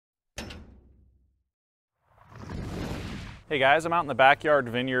Hey guys, I'm out in the backyard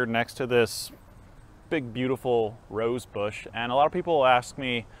vineyard next to this big beautiful rose bush, and a lot of people ask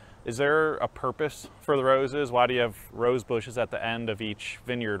me, is there a purpose for the roses? Why do you have rose bushes at the end of each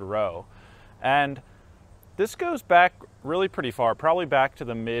vineyard row? And this goes back really pretty far, probably back to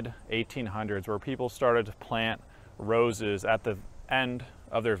the mid 1800s, where people started to plant roses at the end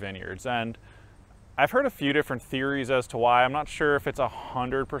of their vineyards. And I've heard a few different theories as to why. I'm not sure if it's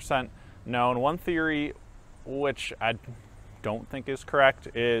 100% known. One theory, which I don't think is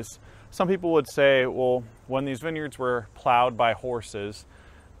correct, is some people would say, well, when these vineyards were plowed by horses,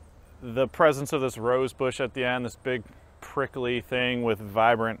 the presence of this rose bush at the end, this big prickly thing with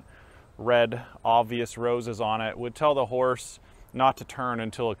vibrant red obvious roses on it, would tell the horse not to turn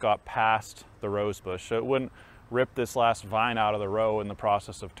until it got past the rose bush, so it wouldn't rip this last vine out of the row in the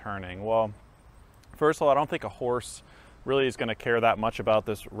process of turning. Well, first of all, I don't think a horse really is going to care that much about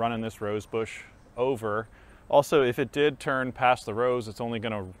this running this rose bush over. Also, if it did turn past the rose, it's only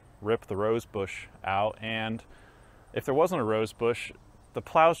going to rip the rose bush out, and if there wasn't a rose bush, the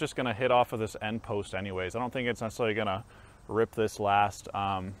plow's just going to hit off of this end post anyways. I don't think it's necessarily going to rip this last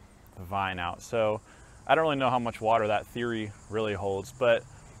vine out. So I don't really know how much water that theory really holds, but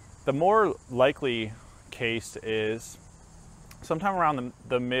the more likely case is sometime around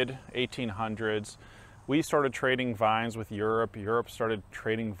the mid 1800s, we started trading vines with Europe. Europe started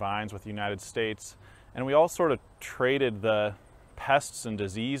trading vines with the United States, and we all sort of traded the pests and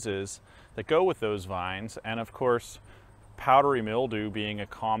diseases that go with those vines. And of course, powdery mildew being a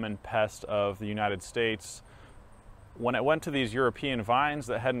common pest of the United States, when it went to these European vines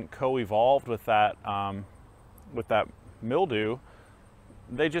that hadn't co-evolved with that mildew,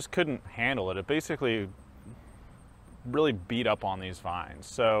 they just couldn't handle it. It basically really beat up on these vines.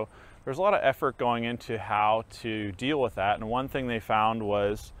 So there's a lot of effort going into how to deal with that. And one thing they found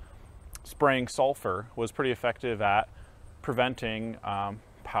was spraying sulfur was pretty effective at preventing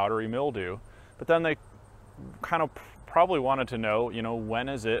powdery mildew. But then they kind of probably wanted to know, when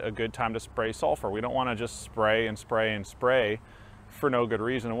is it a good time to spray sulfur? We don't want to just spray and spray and spray for no good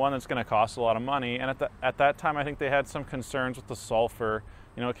reason. One, that's going to cost a lot of money. And at that time, I think they had some concerns with the sulfur.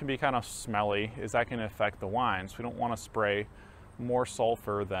 It can be kind of smelly. Is that going to affect the wines? We don't want to spray more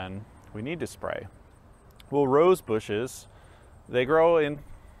sulfur than we need to spray. Well, rose bushes, they grow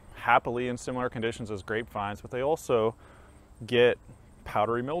happily in similar conditions as grapevines, but they also get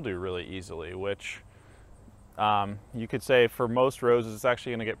powdery mildew really easily, which you could say for most roses, it's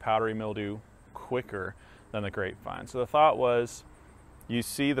actually going to get powdery mildew quicker than the grapevine. So the thought was, you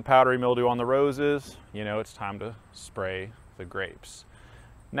see the powdery mildew on the roses, it's time to spray the grapes.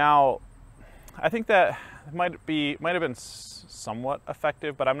 Now, I think that might have been somewhat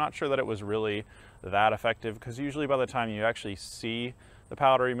effective, but I'm not sure that it was really that effective, because usually by the time you actually see the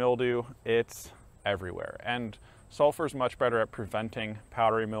powdery mildew, it's everywhere. And sulfur is much better at preventing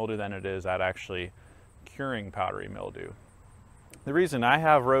powdery mildew than it is at actually curing powdery mildew. The reason I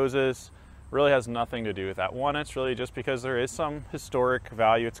have roses really has nothing to do with that. One, it's really just because there is some historic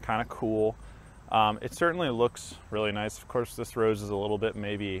value. It's kind of cool. It certainly looks really nice. Of course, this rose is a little bit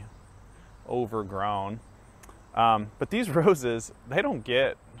maybe overgrown. But these roses, they don't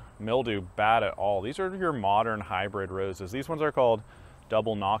get mildew bad at all. These are your modern hybrid roses. These ones are called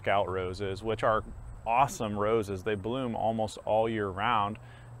double knockout roses, which are awesome roses. They bloom almost all year round,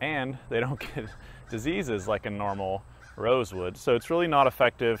 and they don't get diseases like a normal rose would. So it's really not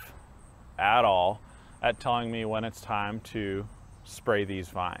effective at all at telling me when it's time to spray these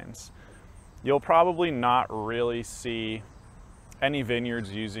vines. You'll probably not really see any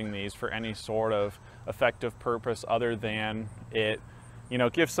vineyards using these for any sort of effective purpose other than it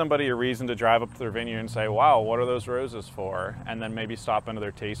give somebody a reason to drive up to their vineyard and say, wow, what are those roses for? And then maybe stop into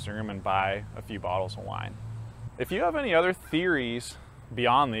their tasting room and buy a few bottles of wine. If you have any other theories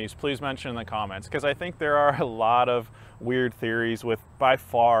beyond these, please mention in the comments, because I think there are a lot of weird theories, with by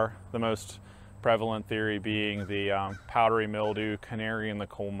far the most prevalent theory being the powdery mildew, canary in the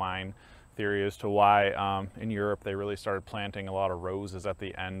coal mine theory as to why in Europe they really started planting a lot of roses at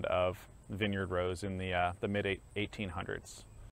the end of vineyard rows in the mid 1800s.